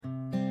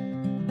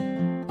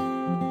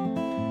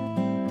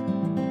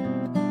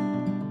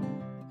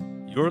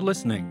You're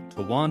listening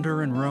to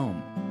Wander and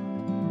Roam.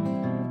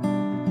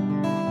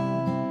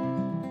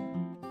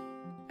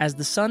 As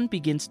the sun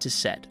begins to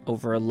set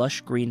over a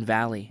lush green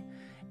valley,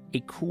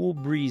 a cool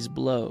breeze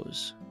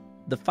blows.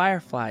 The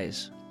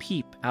fireflies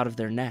peep out of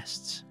their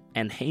nests,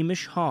 and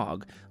Hamish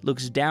Hogg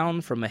looks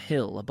down from a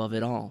hill above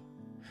it all.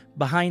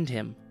 Behind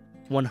him,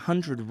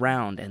 100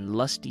 round and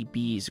lusty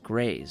bees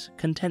graze,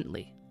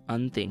 contently,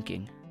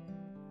 unthinking.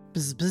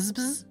 Bzz, bzz,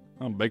 bzz.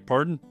 Oh, beg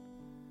pardon?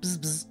 Bzz,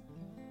 bzz.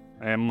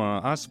 Am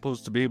I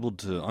supposed to be able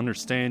to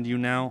understand you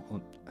now?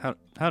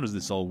 How does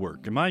this all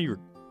work? Am I your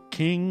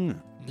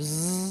king?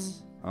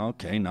 Bzz,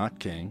 Okay, not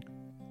king.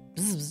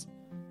 bzz, bzz.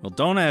 Well,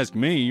 don't ask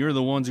me. You're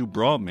the ones who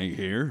brought me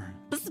here.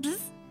 Bzz, bzz.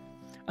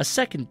 A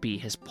second bee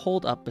has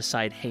pulled up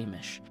beside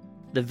Hamish,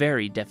 the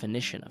very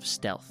definition of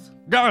stealth.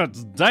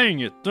 God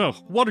dang it!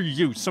 What are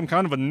you, some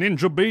kind of a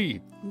ninja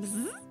bee?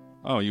 Bzz,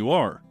 Oh, you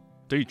are.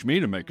 Teach me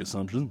to make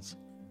assumptions.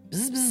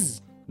 bzz,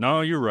 bzz.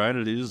 No, you're right.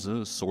 It is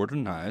sort of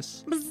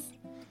nice. Bzz.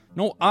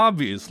 No,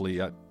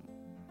 obviously,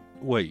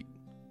 Wait.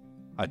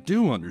 I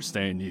do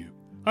understand you.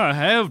 I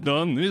have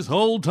done this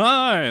whole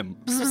time.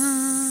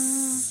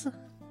 Bzz,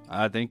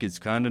 I think it's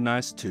kind of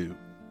nice, too.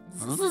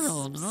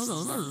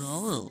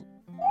 bzz.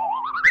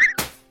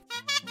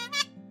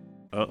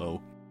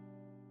 Uh-oh.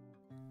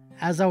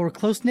 As our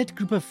close-knit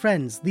group of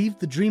friends leave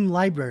the Dream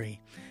Library,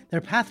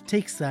 their path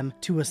takes them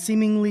to a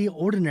seemingly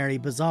ordinary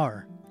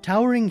bazaar.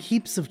 Towering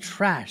heaps of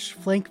trash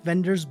flank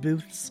vendors'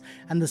 booths,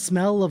 and the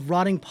smell of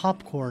rotting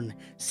popcorn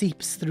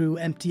seeps through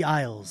empty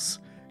aisles.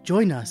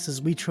 Join us as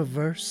we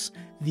traverse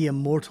the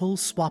immortal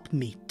swap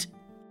meet.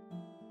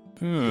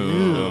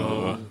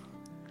 Ugh.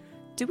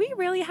 Do we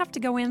really have to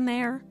go in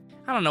there?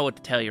 I don't know what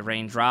to tell you,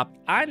 Raindrop.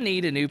 I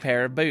need a new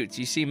pair of boots.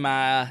 You see,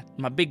 my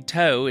big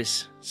toe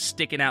is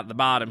sticking out the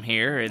bottom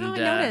here, and Oh, I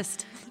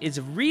noticed. it's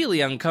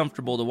really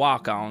uncomfortable to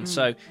walk on.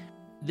 So,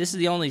 this is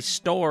the only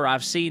store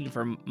I've seen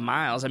for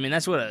miles. I mean,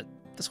 that's what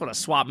a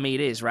swap meet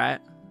is, right?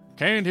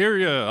 Can't hear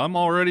you. I'm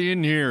already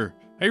in here.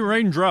 Hey,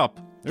 Raindrop.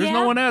 There's Yeah?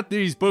 no one at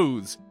these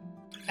booths.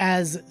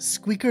 As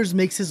Squeakers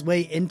makes his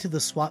way into the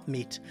swap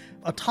meet,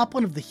 atop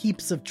one of the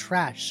heaps of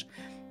trash,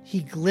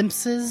 he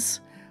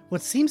glimpses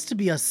what seems to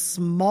be a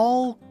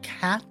small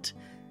cat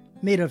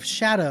made of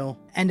shadow,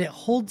 and it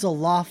holds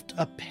aloft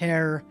a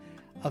pair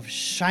of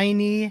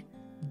shiny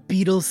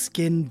beetle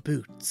skin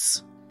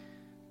boots.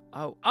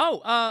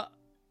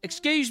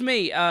 Excuse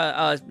me,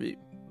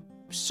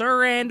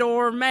 sir and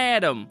or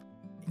madam.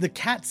 The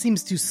cat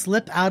seems to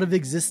slip out of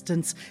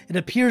existence. It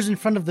appears in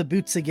front of the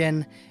boots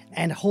again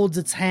and holds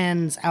its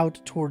hands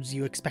out towards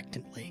you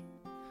expectantly.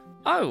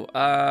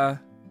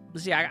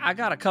 See, I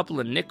got a couple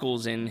of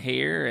nickels in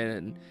here,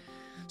 and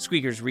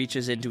Squeakers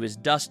reaches into his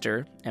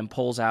duster and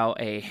pulls out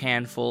a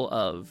handful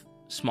of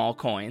small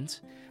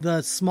coins.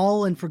 The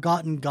small and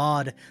forgotten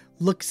god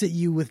looks at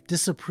you with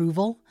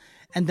disapproval,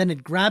 and then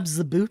it grabs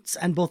the boots,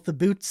 and both the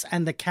boots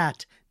and the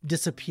cat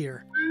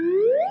disappear.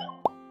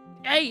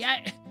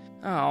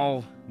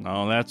 Oh,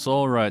 No, that's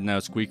all right now,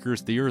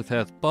 Squeakers. The earth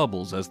hath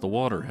bubbles as the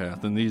water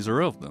hath, and these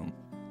are of them.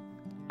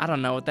 I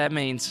don't know what that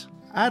means.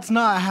 That's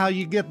not how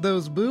you get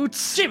those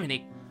boots.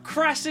 Jiminy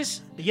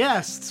Crisis!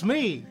 Yes, it's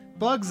me,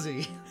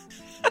 Bugsy.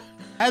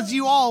 As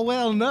you all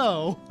well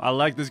know. I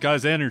like this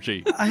guy's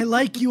energy. I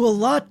like you a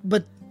lot,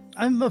 but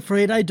I'm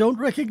afraid I don't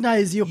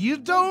recognize you. You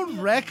don't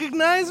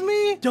recognize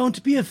me?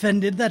 Don't be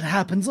offended, that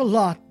happens a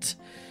lot.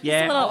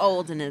 Yeah, He's a little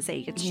old in his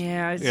age.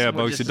 yeah, it's Yeah,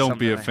 well, Bugsy, just don't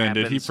be something that offended.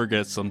 He happens.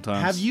 forgets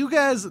sometimes. Have you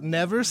guys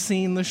never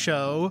seen the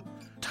show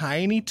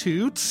Tiny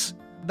Toots?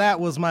 That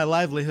was my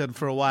livelihood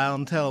for a while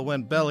until it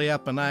went belly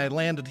up and I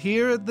landed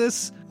here at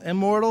this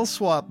immortal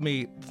swap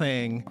meet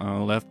thing.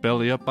 Left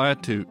belly up by a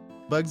toot.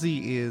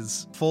 Bugsy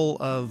is full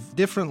of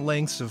different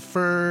lengths of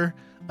fur,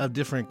 of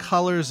different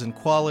colors and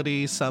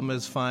qualities. Some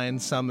is fine,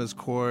 some is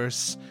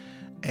coarse.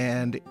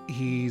 And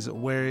he's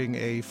wearing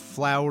a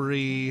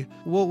flowery,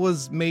 what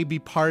was maybe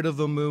part of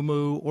a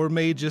muumuu, or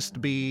may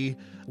just be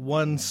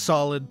one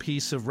solid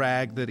piece of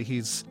rag that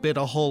he's bit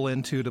a hole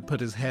into to put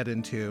his head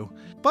into.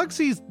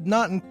 Bugsy's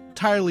not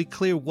entirely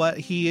clear what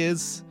he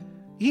is.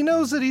 He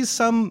knows that he's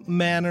some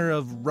manner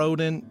of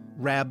rodent,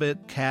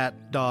 rabbit,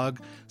 cat, dog,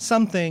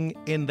 something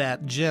in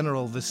that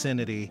general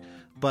vicinity.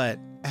 But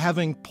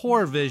having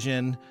poor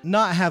vision,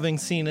 not having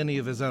seen any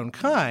of his own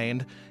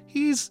kind,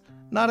 he's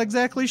not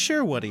exactly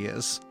sure what he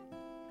is.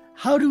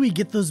 How do we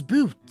get those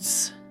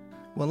boots?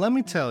 Well, let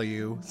me tell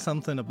you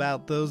something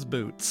about those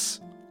boots.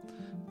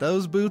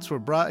 Those boots were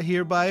brought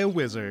here by a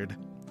wizard.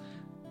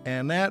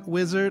 And that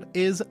wizard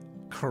is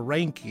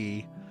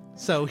cranky.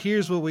 So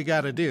here's what we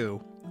gotta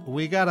do.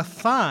 We gotta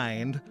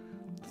find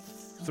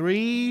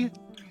 3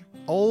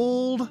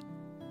 old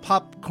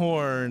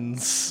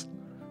popcorns.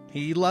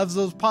 He loves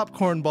those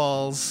popcorn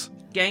balls.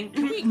 Gang,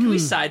 can we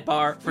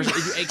sidebar?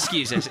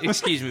 Excuse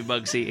me,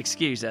 Bugsy,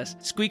 excuse us.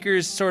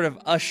 Squeakers sort of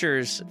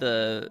ushers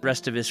the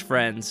rest of his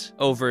friends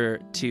over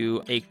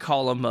to a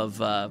column of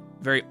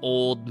very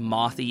old,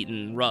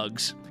 moth-eaten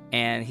rugs,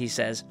 and he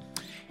says,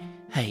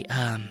 "Hey,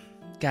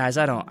 guys,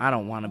 I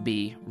don't want to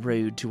be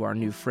rude to our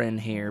new friend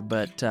here,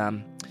 but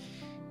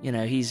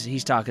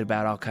he's talking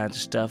about all kinds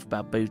of stuff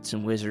about boots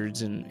and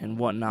wizards and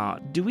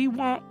whatnot. Do we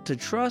want to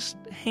trust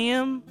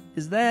him?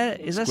 Is that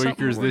something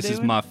Squeakers, we're this is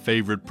doing? my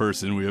favorite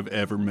person we have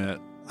ever met.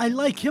 I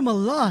like him a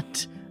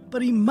lot,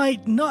 but he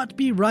might not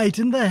be right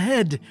in the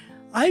head.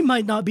 I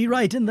might not be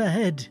right in the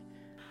head.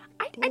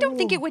 I don't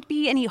think it would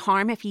be any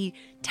harm if he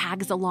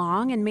tags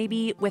along, and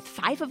maybe with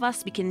 5 of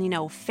us, we can,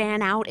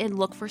 fan out and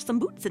look for some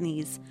boots in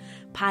these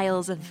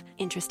piles of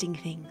interesting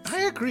things.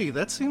 I agree.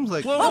 That seems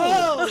like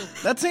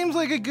that seems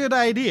like a good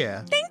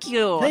idea. Thank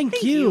you.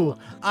 Thank you.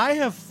 I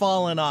have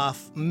fallen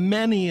off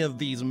many of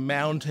these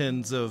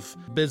mountains of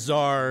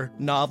bizarre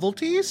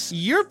novelties.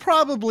 You're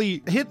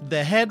probably hit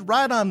the head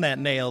right on that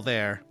nail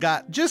there.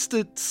 Got just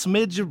a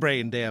smidge of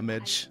brain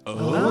damage.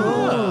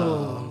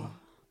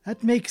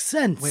 That makes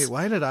sense. Wait,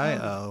 why did I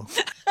owe?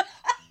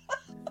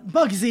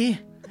 Bugsy,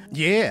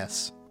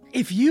 Yes.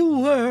 if you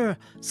were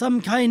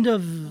some kind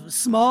of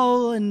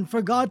small and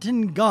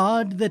forgotten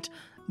god that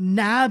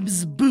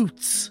nabs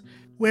boots,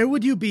 where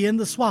would you be in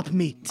the swap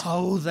meet?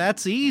 Oh,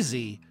 that's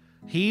easy.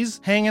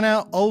 He's hanging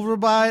out over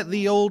by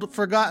the old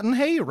forgotten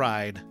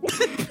hayride.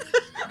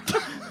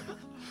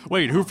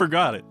 Wait, who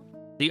forgot it?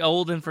 The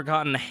old and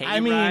forgotten hayride? I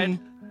mean,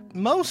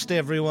 most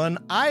everyone,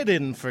 I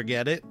didn't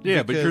forget it.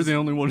 Yeah, but you're because- the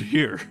only one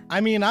here.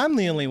 I mean, I'm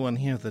the only one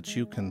here that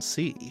you can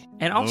see.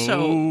 And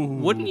also, Oh.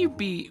 wouldn't it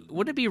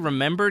be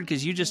remembered?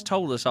 Because you just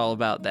told us all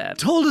about that.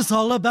 Told us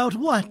all about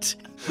what?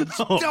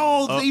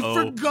 Oh, they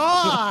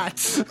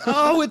forgot!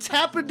 Oh, it's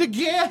happened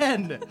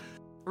again!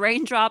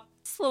 Raindrop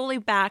slowly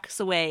backs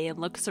away and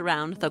looks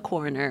around the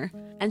corner,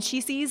 and she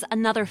sees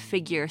another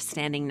figure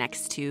standing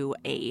next to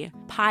a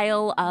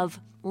pile of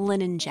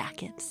linen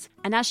jackets.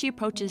 And as she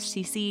approaches,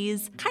 she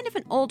sees kind of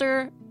an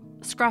older,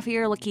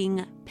 scruffier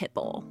looking pit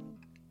bull.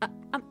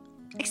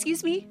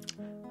 Excuse me?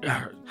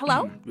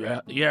 Hello?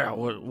 Yeah.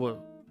 What?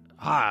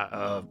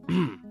 Hi.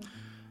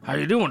 How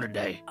you doing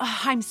today?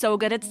 I'm so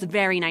good. It's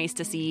very nice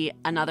to see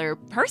another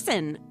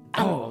person.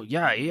 Oh,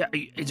 yeah.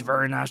 It's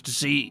very nice to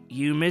see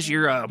you, miss.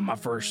 You're my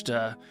first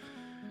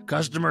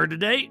customer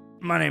today.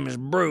 My name is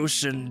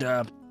Bruce, and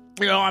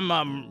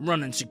I'm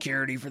running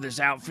security for this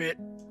outfit.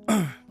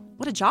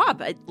 What a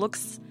job. It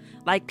looks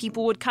like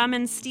people would come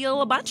and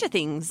steal a bunch of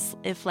things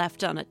if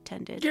left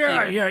unattended.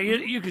 Yeah. here.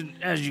 You can,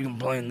 as you can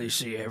plainly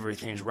see,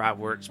 everything's right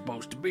where it's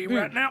supposed to be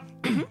right now.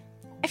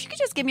 If you could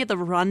just give me the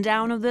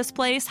rundown of this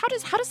place, how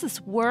does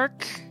this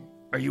work?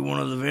 Are you one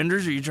of the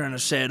vendors? Are you trying to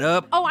set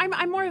up? Oh,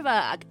 I'm more of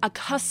a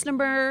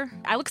customer.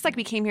 It looks like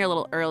we came here a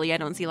little early. I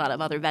don't see a lot of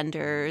other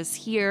vendors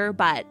here,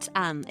 but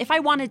if I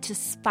wanted to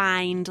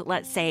find,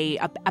 let's say,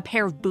 a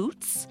pair of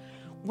boots,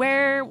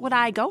 where would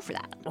I go for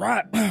that?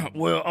 Right.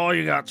 Well, all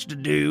you got to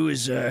do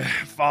is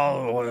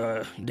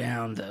follow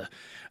down the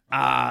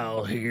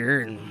aisle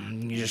here,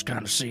 and you just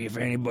kind of see if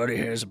anybody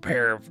has a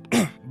pair of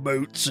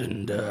boots,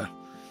 and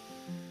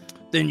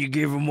then you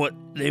give them what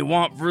they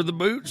want for the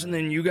boots, and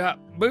then you got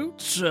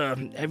boots.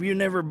 Have you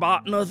never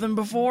bought nothing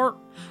before?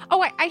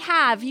 Oh, I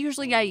have.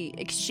 Usually I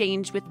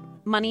exchange with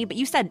money, but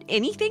you said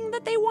anything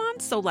that they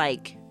want, so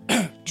like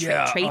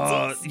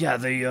tradesies?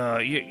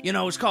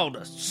 It's called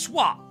a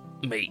swap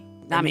meet.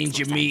 That makes means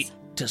you more meet sense.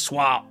 to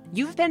swap.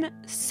 You've been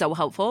so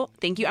helpful.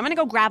 Thank you. I'm gonna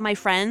go grab my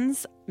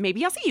friends.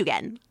 Maybe I'll see you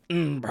again.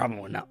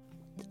 Probably not.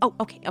 Oh,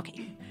 okay.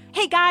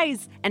 Hey,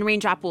 guys! And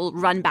Raindrop will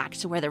run back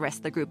to where the rest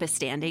of the group is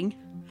standing.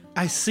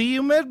 I see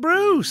you met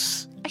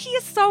Bruce. He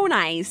is so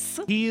nice.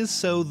 He is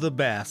so the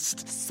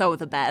best. So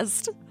the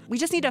best. We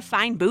just need to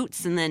find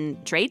boots and then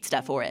trade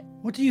stuff for it.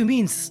 What do you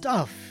mean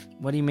stuff?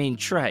 What do you mean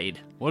trade?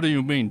 What do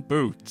you mean,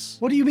 boots?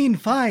 What do you mean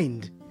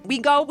find? We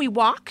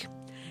walk,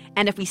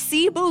 and if we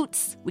see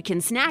boots, we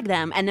can snag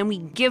them, and then we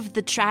give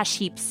the trash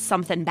heaps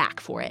something back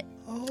for it.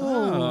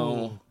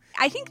 Oh.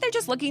 I think they're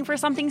just looking for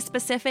something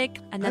specific,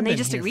 and then I've they been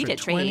just here agree for to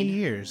 20 trade.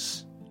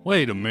 years.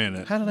 Wait a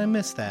minute. How did I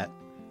miss that?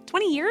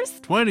 20 years?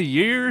 20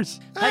 years?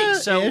 Hey,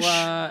 so, ish.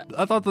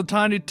 I thought the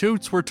Tiny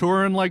Toots were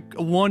touring like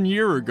 1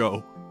 year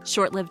ago.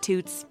 Short-lived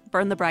toots.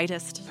 Burn the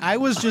brightest. I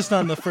was just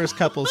on the first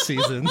couple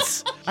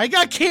seasons. I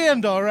got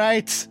canned, all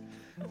right.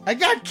 I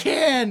got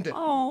canned.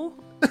 Oh.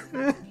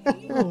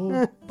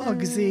 Oh,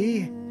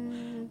 Bugsy.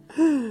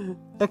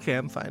 Okay,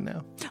 I'm fine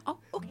now. Oh,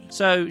 okay.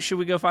 So, should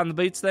we go find the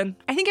boots then?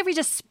 I think if we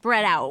just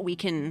spread out, we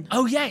can...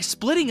 Oh, yeah,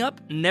 splitting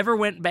up never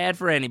went bad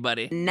for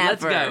anybody.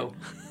 Never. Let's go.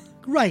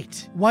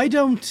 Right. Why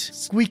don't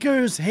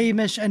Squeakers,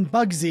 Hamish, and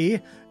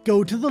Bugsy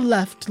go to the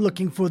left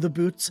looking for the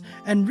boots,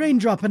 and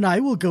Raindrop and I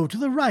will go to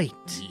the right?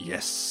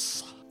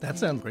 Yes. That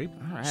sounds great.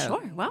 All right.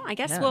 Sure. Well, I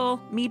guess Yeah.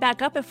 we'll meet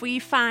back up if we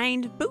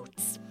find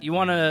boots. You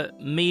want to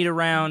meet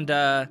around,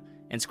 and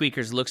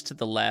Squeakers looks to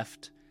the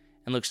left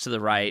and looks to the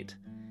right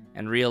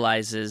and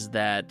realizes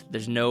that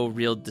there's no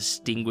real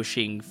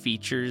distinguishing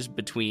features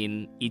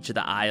between each of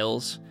the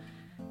aisles.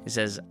 He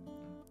says,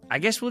 I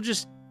guess we'll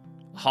just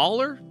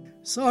holler?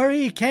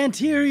 Sorry, can't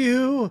hear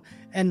you.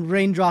 And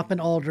Raindrop and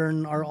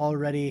Aldern are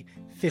already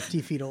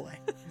 50 feet away.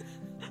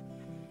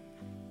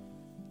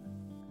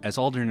 As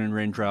Aldrin and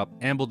Raindrop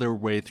amble their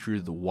way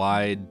through the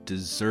wide,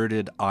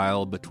 deserted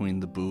aisle between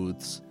the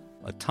booths,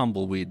 a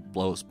tumbleweed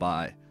blows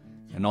by,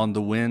 and on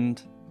the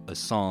wind, a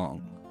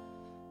song.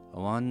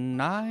 One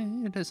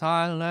night as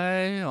I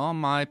lay on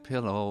my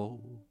pillow,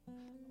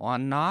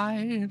 one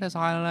night as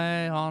I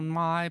lay on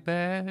my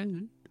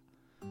bed,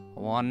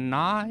 one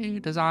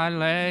night as I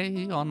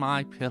lay on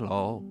my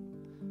pillow,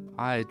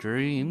 I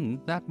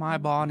dreamed that my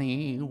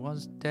Bonnie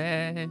was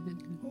dead.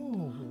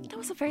 That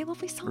was a very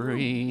lovely song.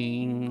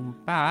 Bring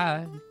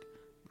back,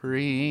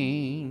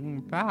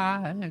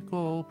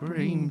 oh,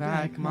 bring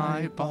back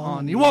my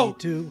Bonnie. Whoa!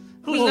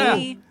 Who's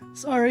that?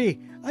 Sorry,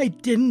 I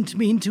didn't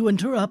mean to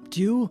interrupt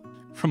you.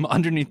 From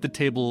underneath the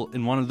table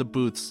in one of the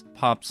booths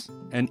pops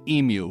an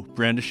emu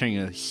brandishing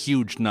a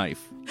huge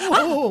knife.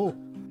 Oh,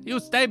 You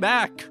stay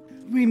back!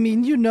 we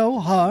mean you no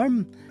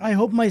harm. I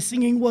hope my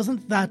singing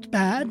wasn't that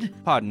bad.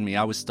 Pardon me,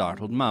 I was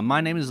startled.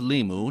 My name is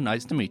Limu.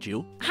 Nice to meet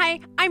you. Hi,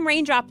 I'm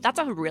Raindrop. That's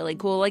a really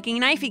cool looking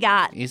knife you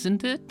got.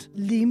 Isn't it?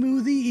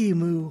 Limu the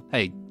emu.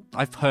 Hey,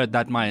 I've heard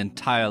that my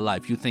entire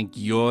life. You think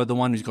you're the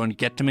one who's going to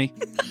get to me?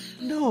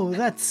 No,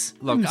 that's...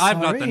 Look, I'm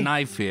I've got the sorry.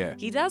 knife here.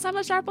 He does have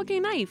a sharp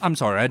looking knife. I'm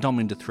sorry, I don't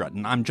mean to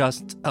threaten. I'm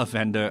just a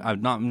vendor.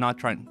 I'm not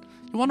trying...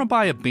 You want to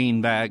buy a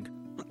beanbag?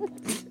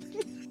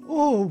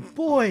 Oh,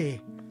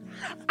 boy.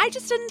 I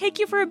just didn't take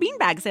you for a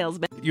beanbag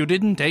salesman. You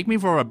didn't take me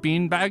for a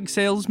beanbag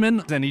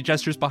salesman? And he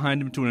gestures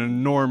behind him to an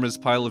enormous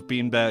pile of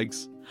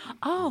beanbags.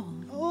 Oh.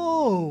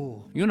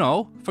 Oh, You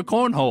know, for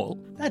cornhole.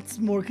 that's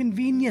more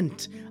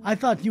convenient. I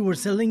thought you were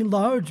selling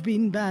large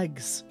bean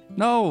bags.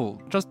 No,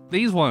 just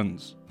these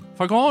ones.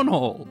 For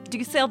cornhole. Do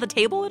you sell the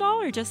table at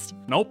all or just...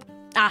 Nope.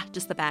 Ah,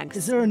 just the bags.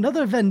 Is there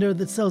another vendor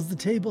that sells the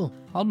table?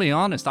 I'll be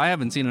honest, I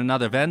haven't seen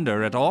another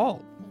vendor at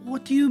all.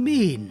 What do you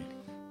mean?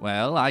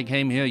 Well, I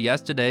came here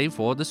yesterday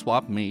for the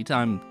swap meet.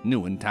 I'm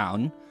new in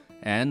town.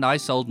 And I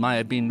sold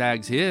my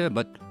beanbags here,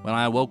 but when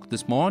I woke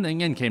this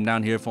morning and came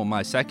down here for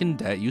my second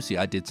day, you see,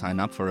 I did sign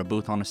up for a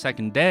booth on a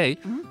second day,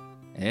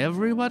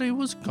 everybody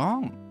was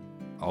gone.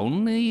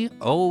 Only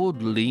old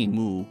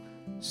Limu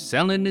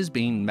selling his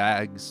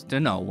beanbags to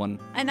no one.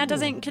 And that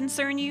doesn't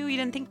concern you? You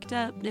didn't think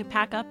to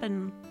pack up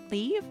and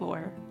leave,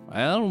 or...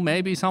 Well,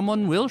 maybe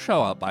someone will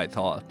show up, I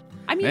thought.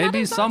 I mean, that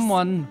Maybe is us.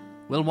 someone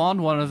will want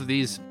one of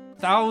these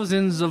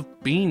thousands of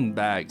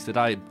beanbags that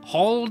I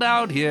hauled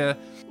out here.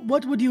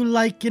 What would you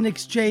like in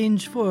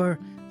exchange for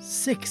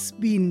 6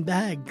 bean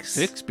bags?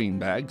 6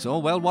 beanbags? Oh,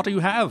 well, what do you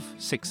have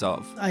 6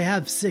 of? I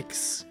have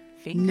 6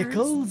 Fingers?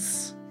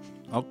 nickels.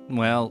 Oh,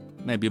 well,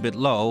 maybe a bit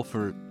low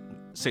for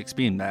 6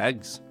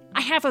 beanbags.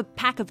 I have a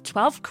pack of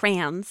 12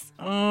 crayons.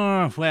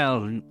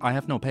 Well, I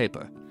have no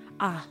paper.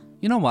 Ah,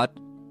 You know what?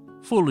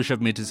 Foolish of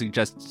me to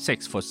suggest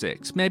 6 for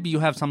 6. Maybe you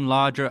have some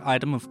larger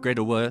item of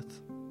greater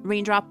worth.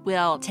 Raindrop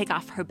will take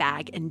off her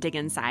bag and dig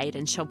inside,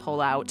 and she'll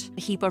pull out a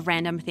heap of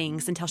random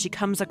things until she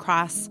comes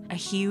across a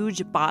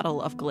huge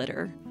bottle of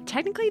glitter.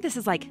 Technically, this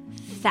is like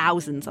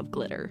thousands of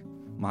glitter.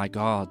 My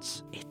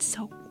gods, It's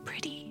so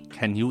pretty.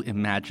 can you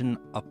imagine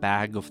a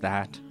bag of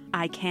that?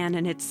 I can,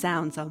 and it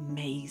sounds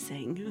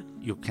amazing.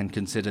 You can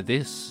consider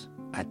this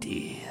a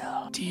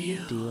deal.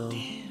 Deal.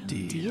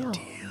 Deal.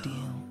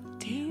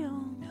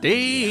 Deal.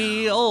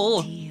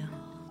 Deal.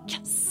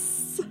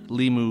 Yes.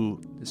 Limu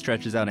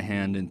stretches out a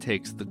hand and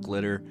takes the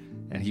glitter,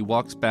 and he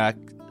walks back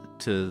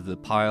to the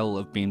pile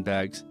of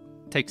beanbags,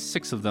 takes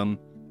 6 of them,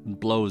 and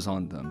blows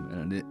on them.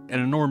 And an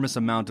enormous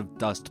amount of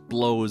dust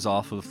blows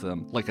off of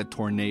them like a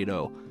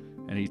tornado.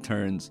 And he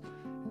turns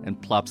and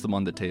plops them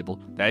on the table.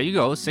 There you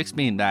go, 6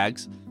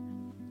 beanbags.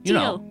 You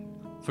know,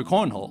 for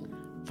cornhole.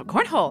 For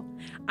cornhole,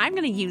 I'm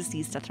going to use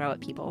these to throw at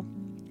people.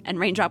 And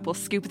Raindrop will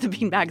scoop the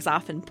beanbags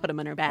off and put them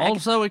in her bag.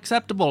 Also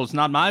acceptable. It's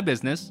not my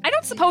business. I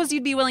don't suppose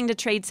you'd be willing to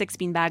trade 6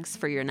 beanbags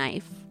for your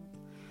knife.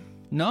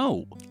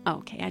 No.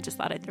 Okay, I just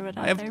thought I'd throw it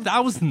out I have there.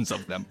 thousands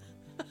of them.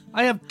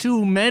 I have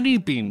too many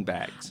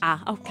beanbags.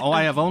 Ah, okay. Oh,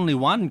 I have only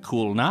one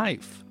cool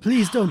knife.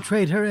 Please don't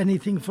trade her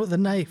anything for the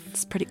knife.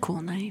 It's a pretty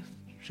cool knife.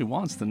 She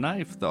wants the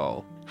knife,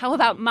 though. How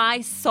about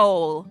my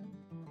soul?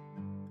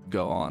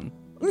 Go on.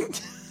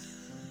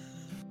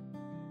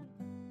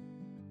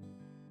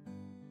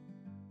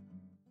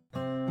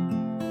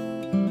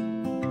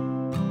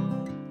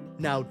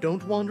 Now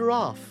don't wander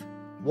off.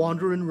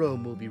 Wander in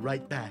Rome will be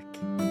right back.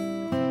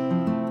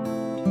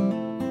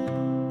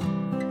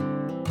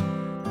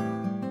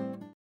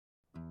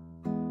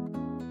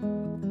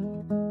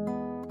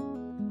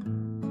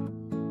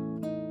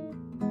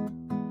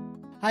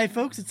 Hi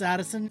folks, it's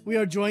Addison. We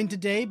are joined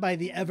today by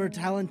the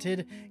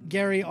ever-talented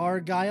Gary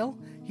Argyle.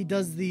 He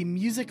does the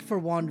music for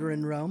Wander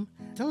in Rome.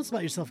 Tell us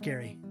about yourself,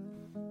 Gary.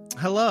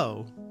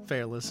 Hello,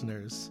 fair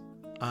listeners.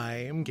 I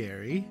am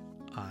Gary.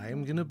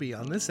 I'm going to be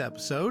on this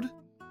episode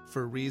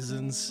for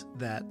reasons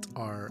that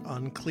are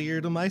unclear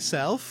to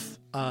myself.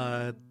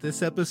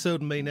 This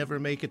episode may never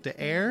make it to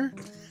air.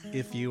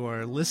 If you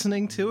are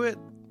listening to it,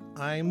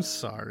 I'm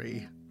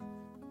sorry.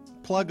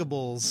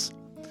 Pluggables.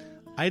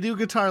 I do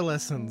guitar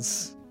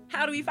lessons.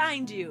 How do we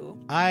find you?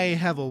 I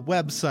have a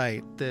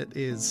website that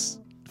is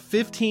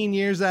 15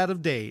 years out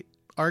of date,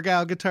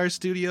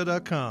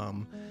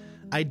 argyleguitarstudio.com.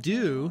 I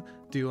do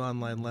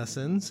online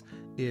lessons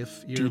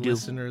if you're a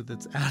listener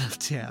that's out of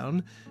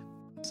town.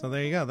 So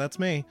there you go. That's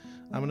me.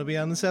 I'm going to be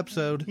on this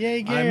episode.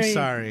 Yay, Gary. I'm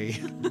sorry.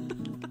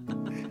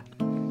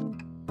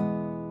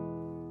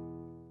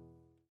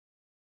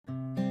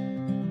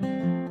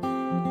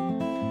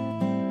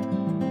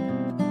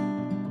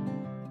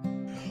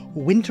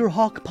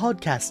 Winterhawk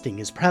Podcasting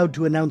is proud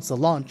to announce the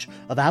launch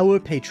of our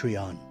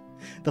Patreon.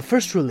 The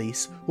first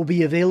release will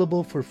be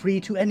available for free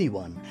to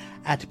anyone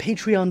at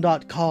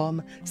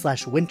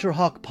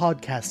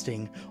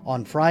patreon.com/winterhawkpodcasting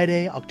on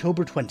Friday,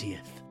 October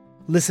 20th.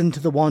 Listen to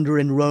the Wander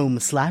in Rome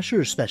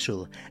Slasher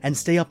special and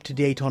stay up to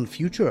date on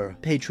future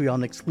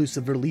Patreon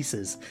exclusive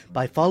releases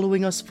by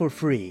following us for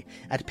free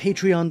at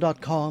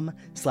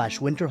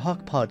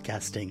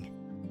patreon.com/winterhawkpodcasting.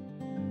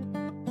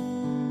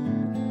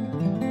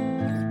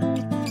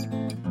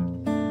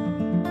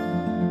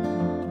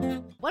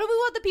 What do we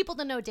want the people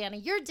to know, Danny?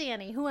 You're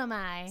Danny. Who am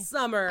I?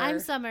 Summer. I'm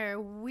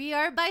Summer. We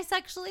are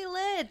bisexually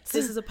lit.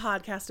 This is a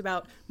podcast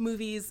about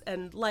movies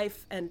and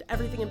life and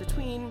everything in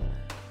between.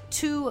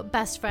 Two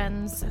best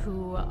friends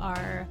who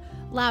are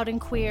loud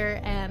and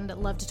queer and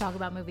love to talk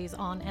about movies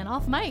on and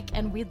off mic,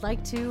 and we'd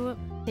like to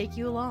take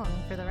you along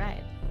for the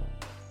ride.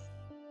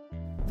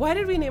 Why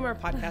did we name our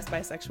podcast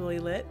Bisexually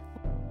Lit?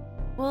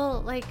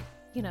 Well,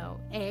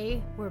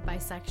 A, we're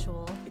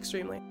bisexual.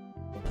 Extremely.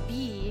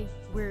 B,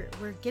 we're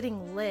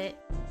getting lit.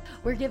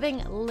 We're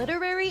giving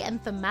literary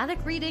and thematic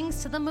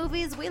readings to the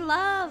movies we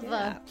love.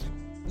 Yeah.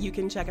 You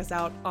can check us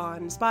out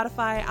on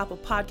Spotify, Apple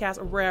Podcasts,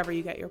 or wherever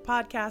you get your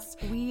podcasts.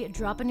 We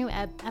drop a new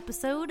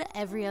episode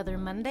every other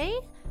Monday,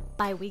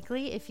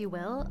 bi-weekly, if you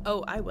will.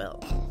 Oh, I will.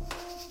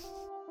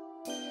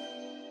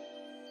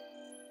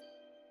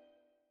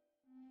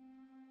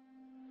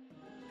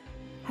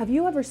 Have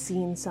you ever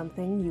seen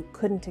something you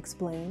couldn't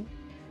explain?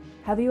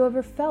 Have you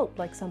ever felt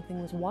like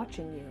something was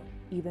watching you,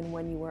 even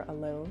when you were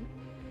alone?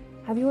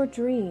 Have your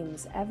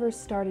dreams ever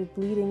started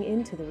bleeding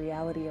into the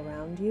reality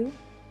around you?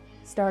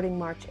 Starting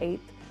March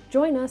 8th,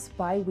 join us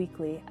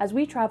bi-weekly as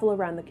we travel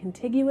around the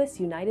contiguous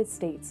United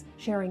States,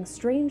 sharing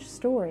strange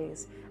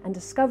stories and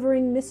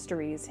discovering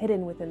mysteries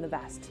hidden within the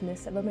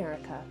vastness of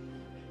America.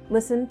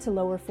 Listen to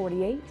Lower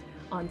 48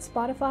 on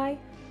Spotify,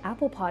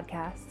 Apple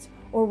Podcasts,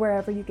 or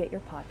wherever you get your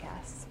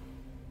podcasts.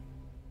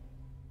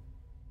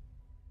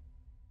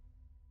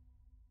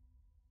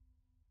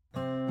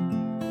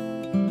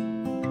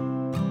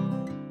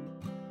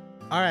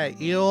 All right,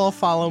 you all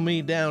follow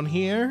me down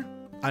here.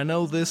 I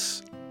know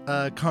this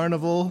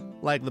carnival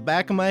like the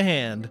back of my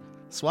hand.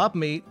 Swap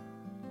meet.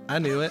 I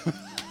knew it.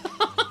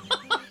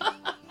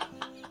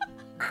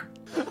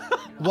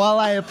 While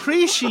I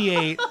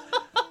appreciate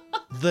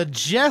the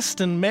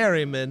jest and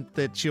merriment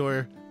that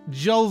your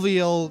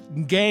jovial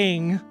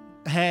gang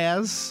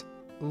has,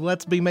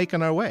 let's be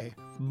making our way.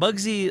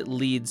 Bugsy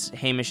leads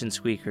Hamish and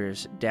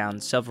Squeakers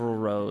down several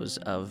rows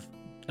of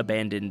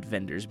abandoned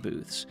vendors'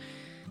 booths.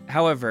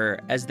 However,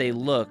 as they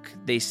look,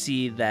 they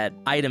see that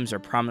items are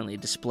prominently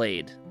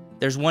displayed.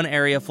 There's one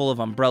area full of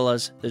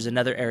umbrellas, there's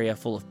another area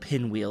full of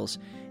pinwheels,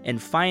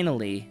 and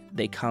finally,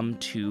 they come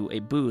to a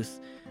booth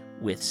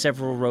with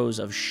several rows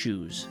of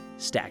shoes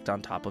stacked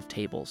on top of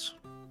tables.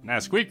 Now,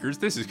 Squeakers,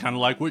 this is kind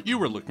of like what you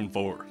were looking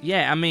for.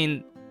 Yeah, I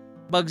mean,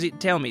 Bugsy,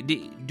 tell me,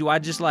 do I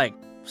just,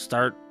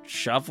 start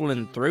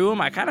shuffling through them?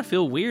 I kind of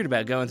feel weird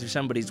about going through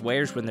somebody's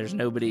wares when there's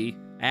nobody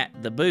at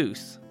the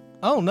booth.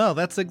 Oh, no,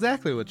 that's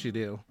exactly what you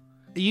do.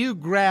 You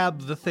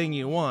grab the thing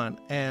you want,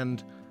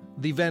 and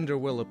the vendor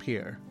will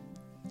appear.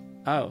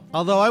 Oh.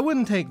 Although I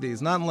wouldn't take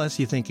these, not unless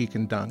you think you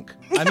can dunk.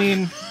 I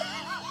mean,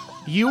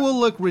 you will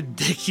look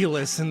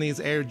ridiculous in these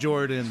Air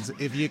Jordans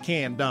if you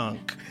can't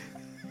dunk.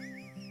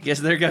 Guess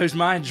there goes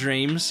my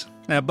dreams.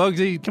 Now,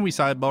 Bugsy, can we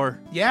sidebar?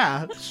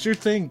 Yeah, sure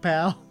thing,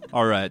 pal.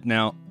 All right,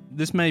 now,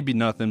 this may be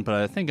nothing, but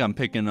I think I'm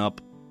picking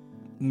up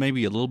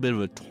maybe a little bit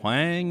of a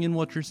twang in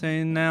what you're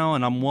saying now,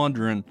 and I'm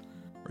wondering,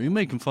 are you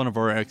making fun of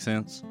our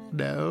accents?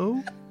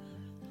 No.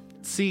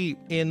 See,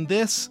 in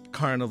this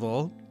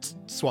carnival,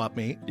 swap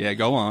meet. Yeah,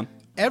 go on.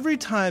 Every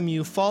time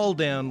you fall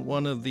down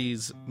one of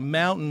these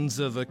mountains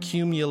of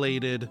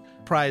accumulated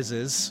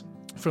prizes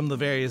from the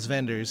various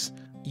vendors,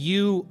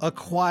 you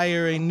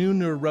acquire a new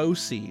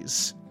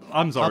neuroses.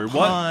 I'm sorry,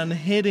 upon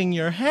hitting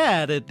your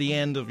head at the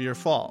end of your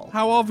fall.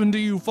 How often do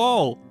you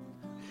fall?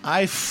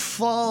 I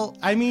fall,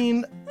 5?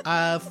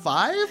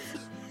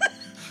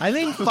 I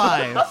think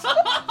 5.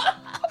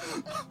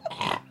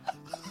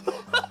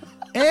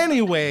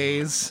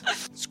 Anyways.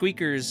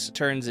 Squeakers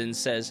turns and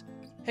says,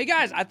 "Hey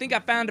guys, I think I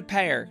found a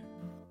pair."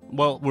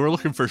 Well, we're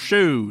looking for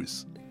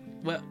shoes.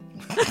 Well,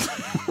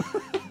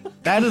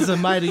 that is a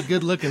mighty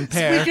good-looking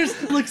pair.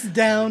 Squeakers looks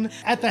down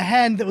at the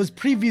hand that was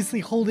previously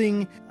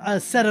holding a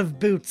set of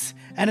boots,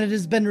 and it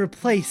has been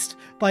replaced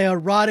by a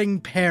rotting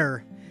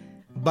pear.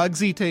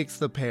 Bugsy takes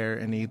the pear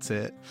and eats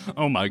it.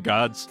 Oh my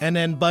gods. And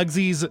then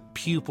Bugsy's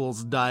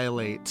pupils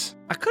dilate.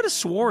 I could have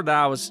swore that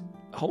I was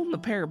holding a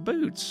pair of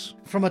boots.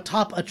 From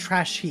atop a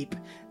trash heap,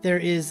 there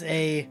is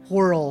a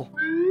whirl.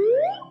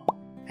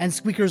 And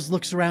Squeakers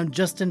looks around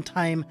just in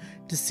time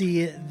to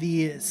see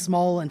the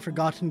small and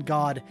forgotten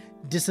god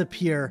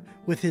disappear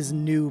with his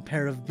new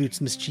pair of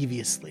boots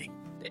mischievously.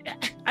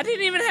 I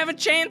didn't even have a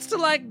chance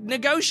to,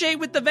 negotiate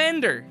with the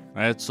vendor.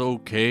 That's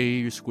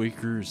okay,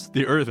 Squeakers.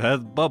 The earth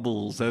hath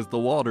bubbles as the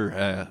water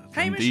hath.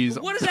 Hamish,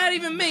 what does that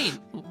even mean?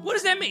 What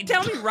does that mean?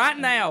 Tell me right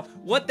now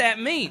what that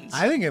means.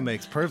 I think it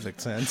makes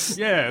perfect sense.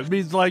 Yeah, it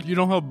means like, you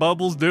know how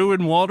bubbles do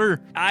in water?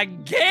 I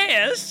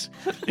guess.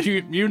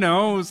 you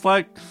know, it's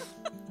like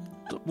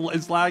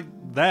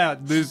that.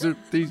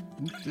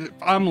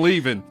 I'm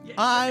leaving.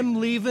 I'm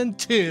leaving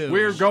too.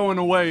 We're going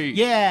away.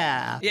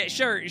 Yeah. Yeah,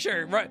 sure.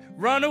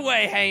 Run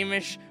away,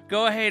 Hamish.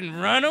 Go ahead and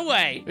run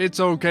away. It's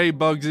okay,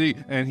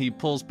 Bugsy. And he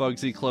pulls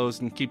Bugsy close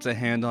and keeps a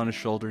hand on his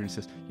shoulder and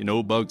says, you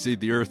know, Bugsy,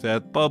 the earth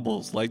hath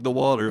bubbles like the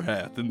water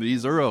hath, and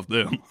these are of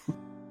them.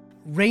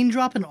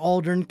 Raindrop and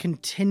Aldern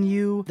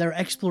continue their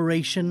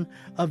exploration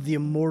of the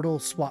immortal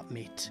swap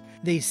meet.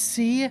 They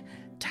see,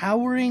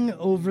 towering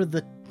over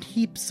the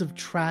heaps of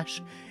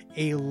trash,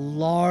 a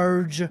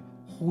large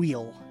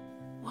wheel.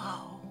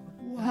 Whoa.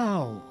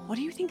 Wow. What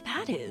do you think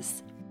that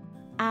is?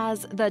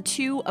 As the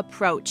two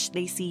approach,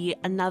 they see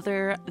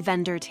another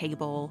vendor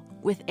table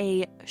with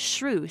a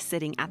shrew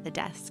sitting at the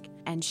desk.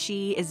 And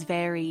she is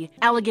very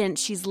elegant.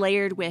 She's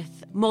layered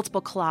with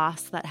multiple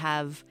cloths that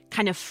have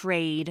kind of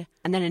frayed,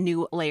 and then a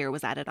new layer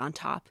was added on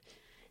top.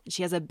 And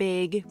she has a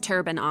big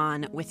turban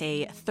on with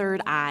a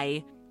third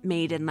eye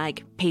made in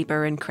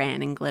paper and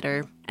crayon and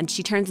glitter. And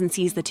she turns and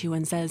sees the two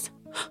and says,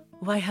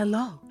 "Why,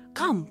 hello.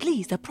 Come,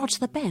 please, approach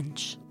the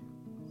bench."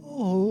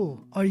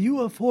 Oh, are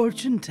you a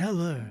fortune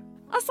teller?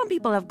 Some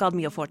people have called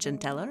me a fortune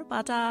teller,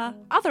 but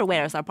other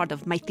wares are part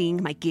of my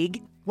thing, my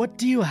gig. What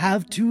do you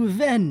have to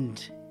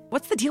vend?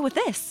 What's the deal with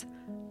this?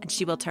 And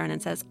she will turn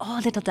and says, "Oh,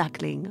 little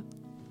duckling,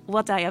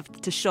 what I have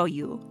to show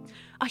you.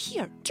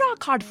 Here, draw a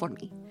card for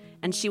me."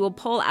 And she will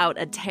pull out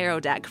a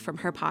tarot deck from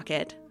her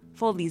pocket,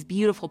 full of these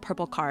beautiful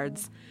purple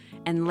cards,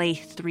 and lay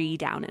 3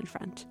 down in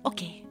front.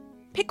 "Okay,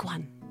 pick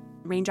one."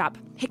 Raindrop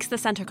picks the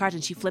center card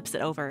and she flips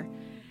it over.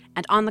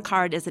 And on the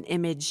card is an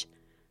image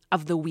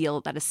of the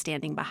wheel that is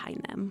standing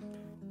behind them.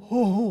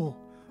 Oh,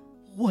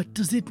 what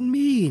does it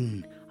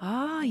mean?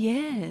 Ah,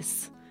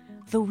 yes,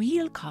 the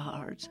wheel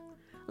card.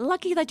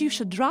 Lucky that you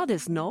should draw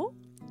this, no?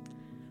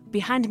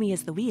 Behind me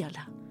is the wheel.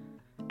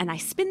 And I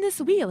spin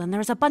this wheel, and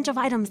there's a bunch of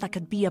items that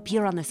could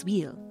appear on this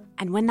wheel.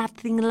 And when that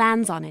thing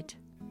lands on it,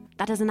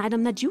 that is an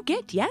item that you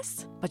get,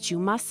 yes? But you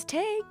must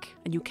take,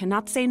 and you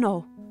cannot say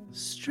no.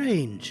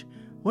 Strange.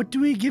 What do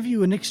we give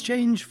you in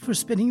exchange for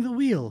spinning the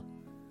wheel?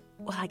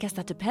 Well, I guess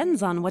that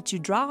depends on what you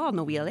draw on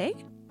the wheel, eh?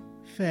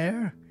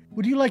 Fair.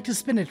 Would you like to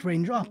spin it,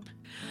 Raindrop?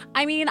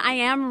 I mean, I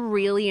am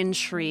really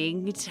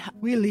intrigued.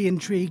 Really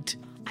intrigued.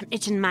 I'm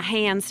itching my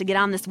hands to get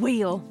on this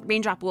wheel.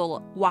 Raindrop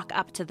will walk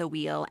up to the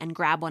wheel and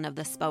grab one of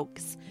the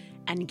spokes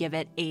and give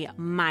it a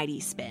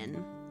mighty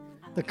spin.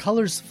 The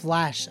colors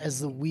flash as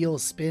the wheel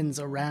spins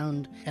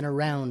around and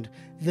around,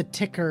 the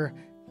ticker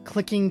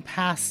clicking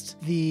past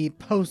the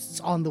posts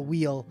on the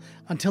wheel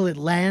until it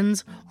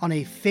lands on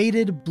a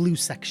faded blue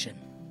section.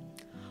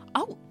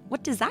 Oh,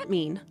 what does that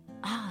mean?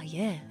 Ah,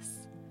 yes.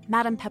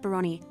 Madame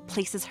Pepperoni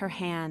places her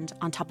hand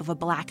on top of a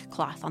black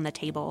cloth on the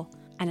table,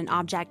 and an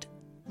object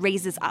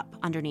raises up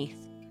underneath.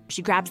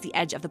 She grabs the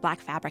edge of the black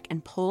fabric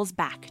and pulls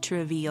back to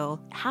reveal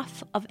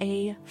half of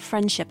a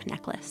friendship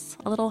necklace,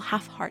 a little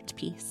half-heart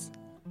piece.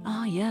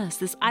 Ah, yes,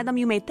 this item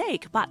you may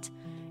take, but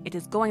it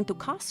is going to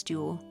cost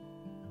you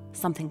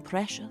something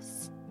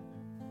precious.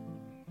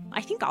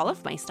 I think all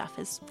of my stuff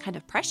is kind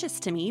of precious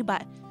to me,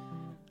 but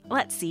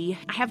let's see.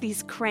 I have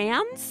these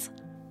crayons.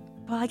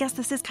 Well, I guess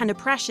this is kind of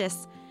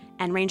precious.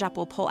 And Raindrop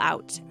will pull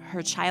out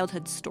her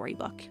childhood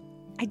storybook.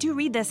 I do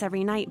read this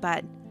every night,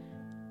 but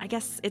I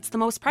guess it's the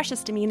most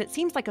precious to me, and it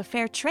seems like a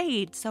fair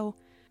trade, so...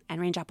 And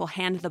Raindrop will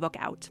hand the book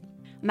out.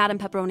 Madame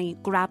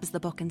Pepperoni grabs the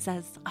book and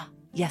says,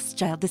 "Yes,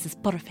 child, this is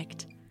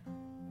perfect."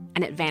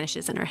 And it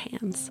vanishes in her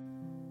hands.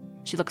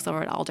 She looks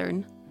over at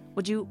Aldern.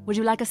 Would you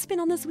like a spin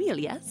on this wheel,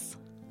 yes?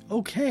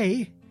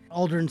 Okay.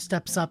 Aldern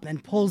steps up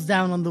and pulls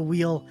down on the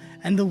wheel,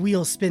 and the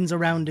wheel spins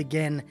around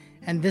again,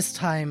 and this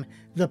time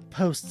the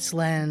posts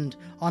land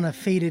on a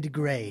faded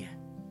gray.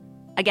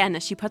 Again,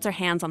 she puts her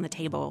hands on the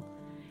table,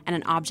 and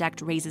an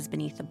object raises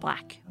beneath the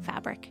black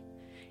fabric,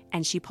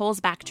 and she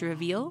pulls back to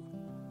reveal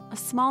a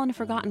small and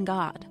forgotten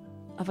god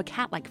of a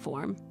cat-like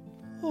form.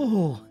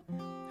 Oh,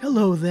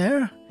 hello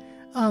there.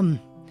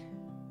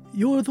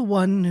 You're the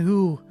one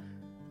who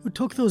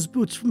took those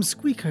boots from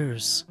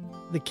Squeakers.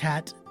 The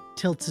cat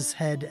tilts his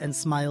head and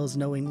smiles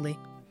knowingly.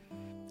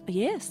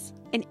 Yes.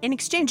 In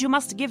exchange, you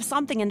must give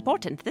something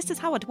important. This is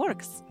how it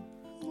works.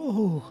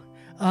 Oh,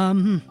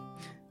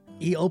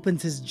 He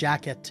opens his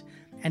jacket,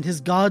 and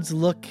his gods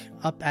look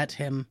up at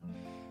him.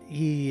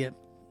 He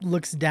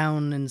looks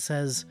down and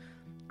says,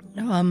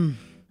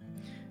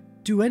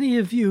 do any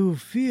of you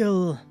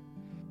feel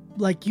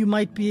like you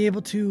might be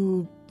able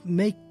to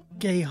make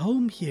a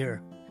home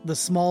here? The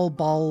small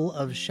ball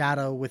of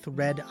shadow with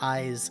red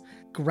eyes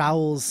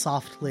growls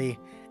softly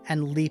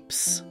and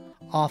leaps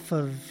off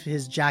of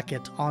his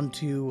jacket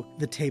onto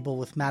the table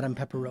with Madame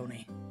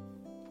Pepperoni.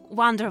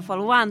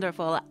 Wonderful,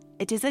 wonderful.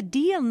 It is a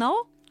deal,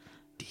 no?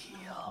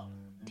 Deal.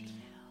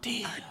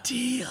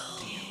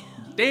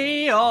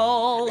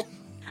 Deal!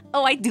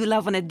 Oh, I do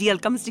love when a deal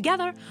comes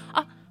together.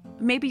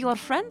 Maybe your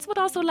friends would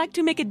also like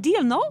to make a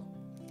deal, no?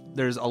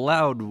 There's a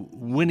loud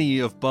whinny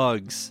of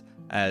bugs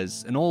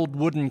as an old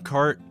wooden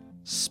cart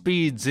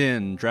speeds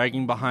in,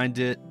 dragging behind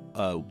it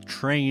a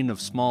train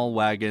of small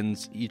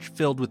wagons, each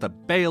filled with a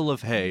bale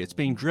of hay. It's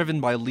being driven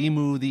by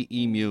Limu the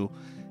emu,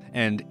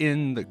 and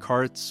in the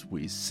carts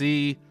we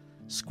see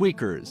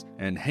Squeakers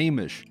and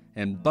Hamish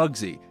and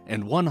Bugsy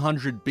and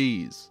 100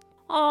 bees.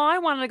 Oh, I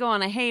wanted to go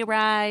on a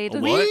hayride.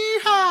 What?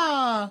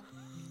 Yeehaw!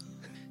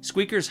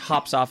 Squeakers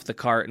hops off the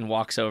cart and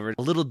walks over,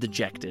 a little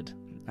dejected.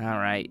 All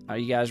right, are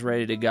you guys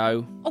ready to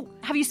go? Oh,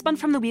 have you spun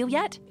from the wheel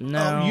yet?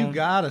 No. Oh, you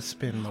gotta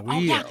spin the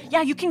wheel. Oh,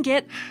 yeah, you can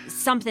get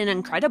something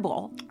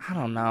incredible. I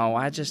don't know.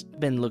 I just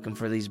been looking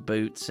for these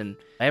boots, and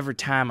every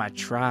time I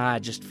try, I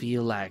just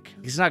feel like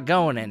it's not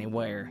going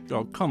anywhere.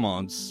 Oh, come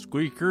on,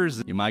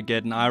 Squeakers. You might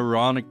get an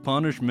ironic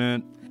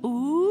punishment.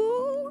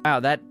 Ooh. Wow,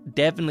 that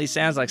definitely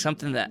sounds like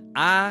something that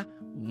I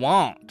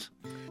want.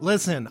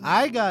 Listen,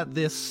 I got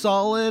this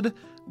solid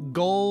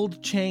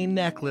gold chain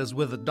necklace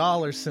with a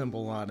dollar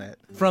symbol on it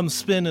from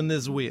spinning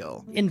this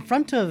wheel. In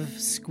front of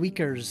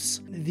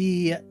Squeakers,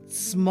 the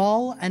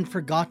small and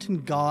forgotten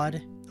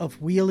god of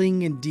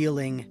wheeling and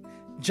dealing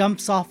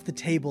jumps off the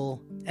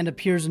table and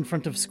appears in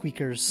front of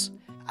Squeakers.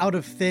 Out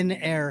of thin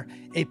air,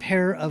 a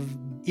pair of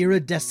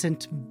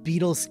iridescent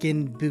beetle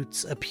skin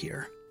boots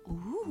appear.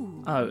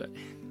 Oh,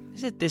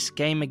 is it this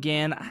game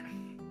again?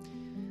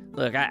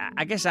 Look,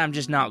 I guess I'm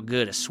just not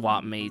good at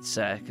swap meets,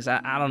 because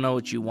I don't know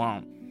what you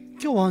want.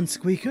 Go on,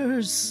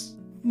 Squeakers.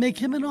 Make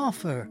him an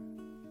offer.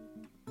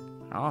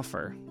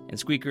 Offer. And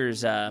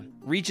Squeakers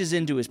reaches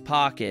into his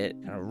pocket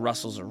and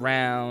rustles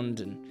around,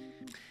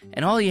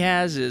 and all he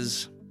has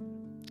is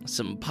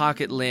some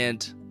pocket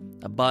lint,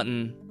 a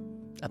button,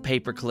 a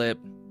paper clip,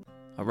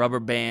 a rubber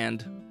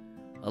band,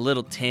 a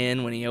little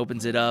tin. When he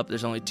opens it up,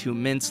 there's only 2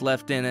 mints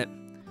left in it,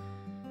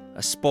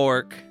 a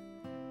spork,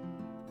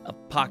 a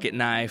pocket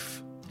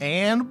knife.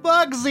 And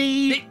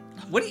Bugsy! Hey,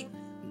 what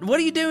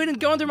are you doing and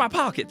going through my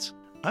pockets?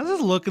 I'm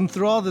just looking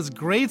through all this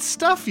great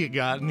stuff you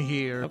got in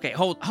here. Okay,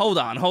 hold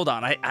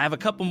on. I have a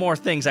couple more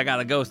things I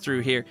gotta go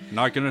through here.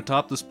 Not gonna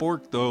top the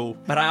sport, though.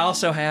 But I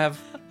also have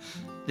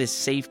this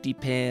safety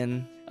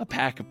pin, a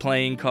pack of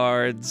playing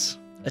cards,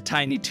 a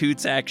Tiny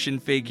Toots action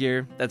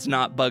figure that's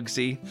not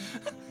Bugsy.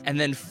 And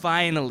then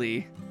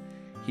finally,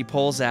 he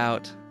pulls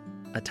out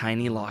a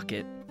tiny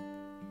locket,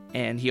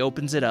 and he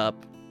opens it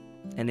up,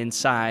 and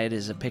inside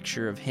is a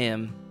picture of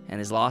him and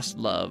his lost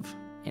love,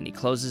 and he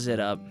closes it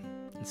up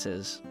and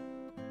says,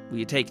 "Will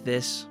you take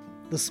this?"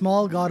 The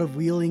small god of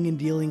wheeling and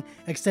dealing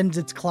extends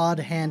its clawed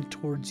hand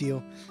towards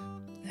you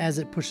as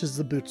it pushes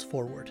the boots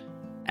forward.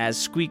 As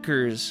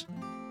Squeakers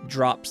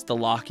drops the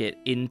locket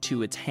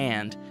into its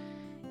hand,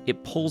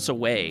 it pulls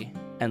away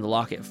and the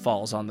locket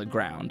falls on the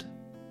ground.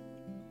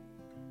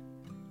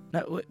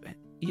 Why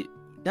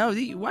are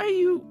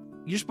you...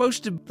 You're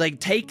supposed to,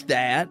 take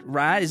that,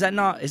 right? Is that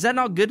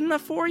not good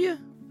enough for you?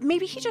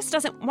 Maybe he just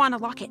doesn't want to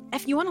lock it.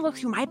 If you want to look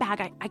through my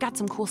bag, I got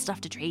some cool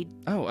stuff to trade.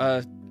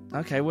 Oh,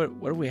 okay,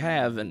 what do we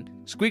have? And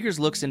Squeakers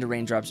looks into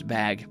Raindrop's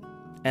bag,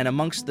 and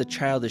amongst the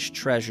childish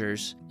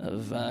treasures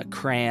of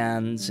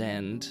crayons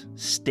and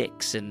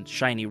sticks and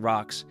shiny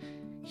rocks,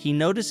 he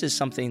notices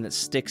something that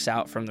sticks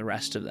out from the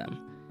rest of them.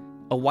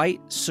 A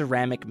white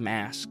ceramic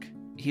mask.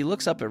 He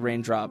looks up at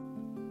Raindrop.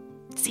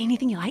 See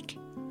anything you like?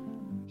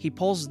 He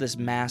pulls this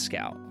mask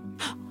out.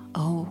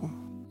 Oh.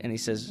 And he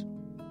says,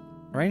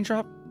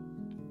 "Raindrop,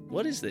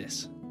 what is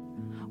this?"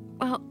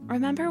 Well,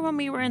 remember when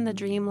we were in the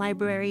dream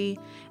library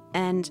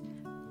and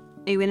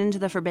we went into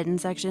the forbidden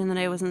section that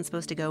I wasn't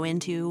supposed to go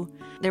into?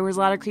 There was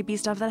a lot of creepy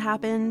stuff that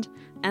happened,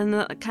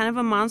 and kind of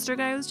a monster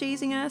guy was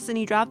chasing us, and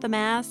he dropped the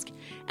mask,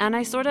 and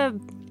I sort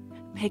of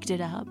picked it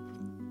up.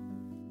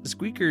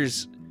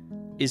 Squeakers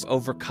is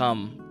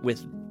overcome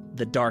with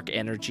the dark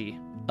energy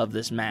of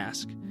this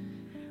mask.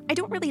 I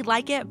don't really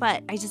like it,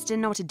 but I just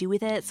didn't know what to do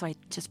with it, so I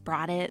just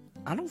brought it.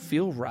 I don't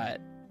feel right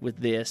with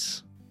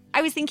this.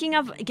 I was thinking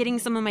of getting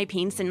some of my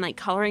paints and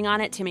coloring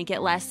on it to make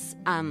it less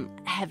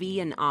heavy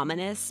and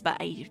ominous, but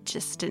I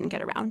just didn't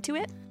get around to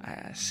it.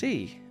 I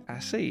see.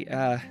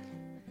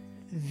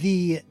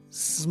 The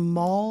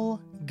small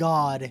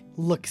god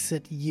looks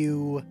at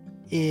you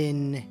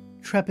in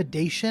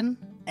trepidation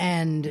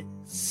and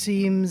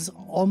seems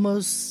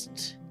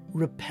almost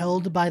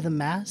repelled by the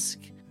mask,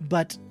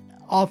 but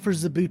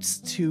offers the boots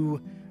to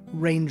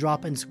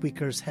Raindrop and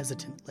Squeakers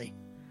hesitantly.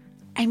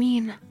 I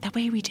mean, that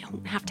way we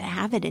don't have to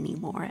have it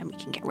anymore and we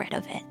can get rid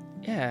of it.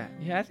 Yeah,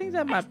 I think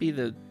that might be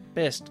the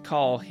best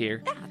call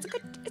here. Yeah, it's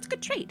a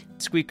good trade.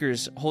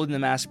 Squeakers, holding the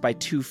mask by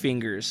 2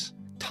 fingers,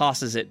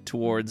 tosses it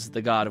towards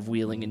the god of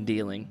wheeling and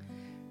dealing.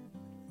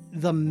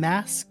 The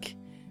mask,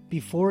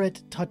 before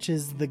it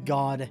touches the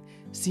god,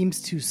 seems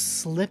to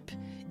slip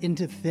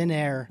into thin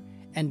air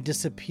and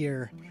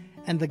disappear,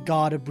 and the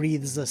god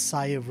breathes a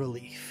sigh of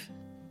relief.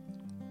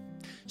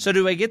 So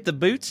do I get the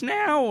boots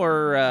now,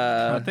 or...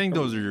 I think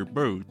those are your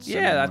boots. Yeah,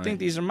 anyway. I think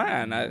these are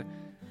mine.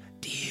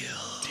 Deal.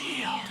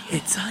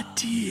 It's a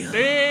deal.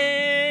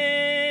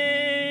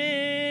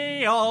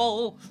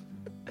 Creole.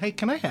 Hey,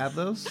 can I have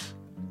those?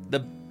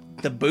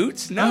 The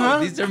boots? No,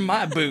 these are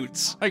my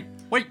boots. Hey,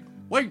 wait.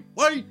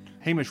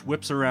 Hamish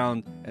whips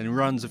around and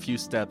runs a few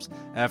steps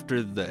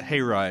after the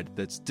hayride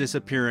that's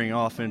disappearing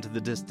off into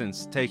the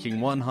distance, taking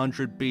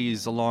 100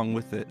 bees along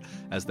with it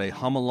as they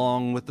hum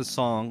along with the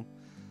song.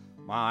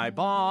 My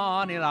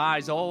bonny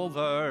lies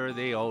over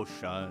the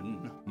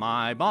ocean.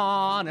 My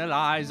bonny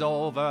lies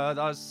over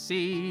the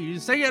sea.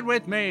 Sing it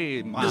with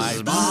me.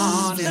 My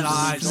bonny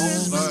lies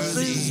over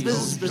the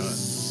ocean.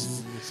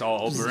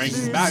 So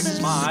bring back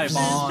my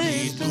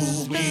bonny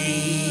to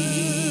me.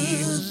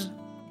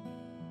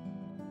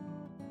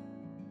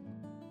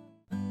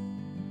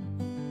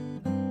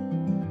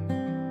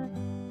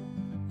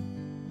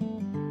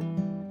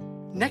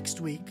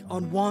 Next week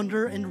on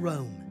Wander and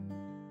Roam.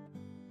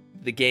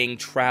 The gang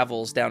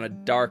travels down a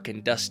dark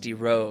and dusty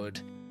road.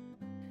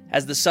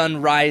 As the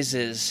sun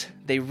rises,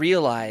 they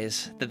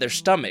realize that their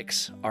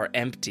stomachs are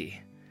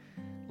empty.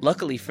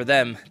 Luckily for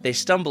them, they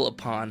stumble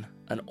upon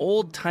an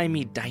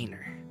old-timey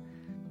diner.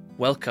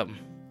 Welcome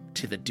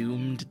to the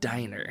Doomed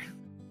Diner.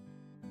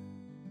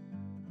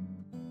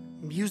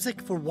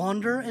 Music for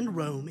Wander and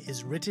Roam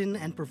is written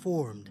and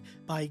performed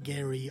by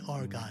Gary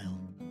Argyle.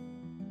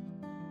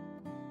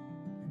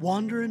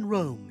 Wander and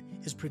Roam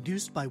is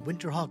produced by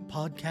Winterhawk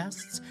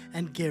Podcasts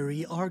and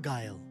Gary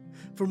Argyle.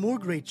 For more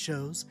great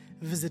shows,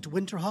 visit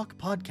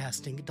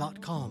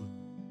winterhawkpodcasting.com.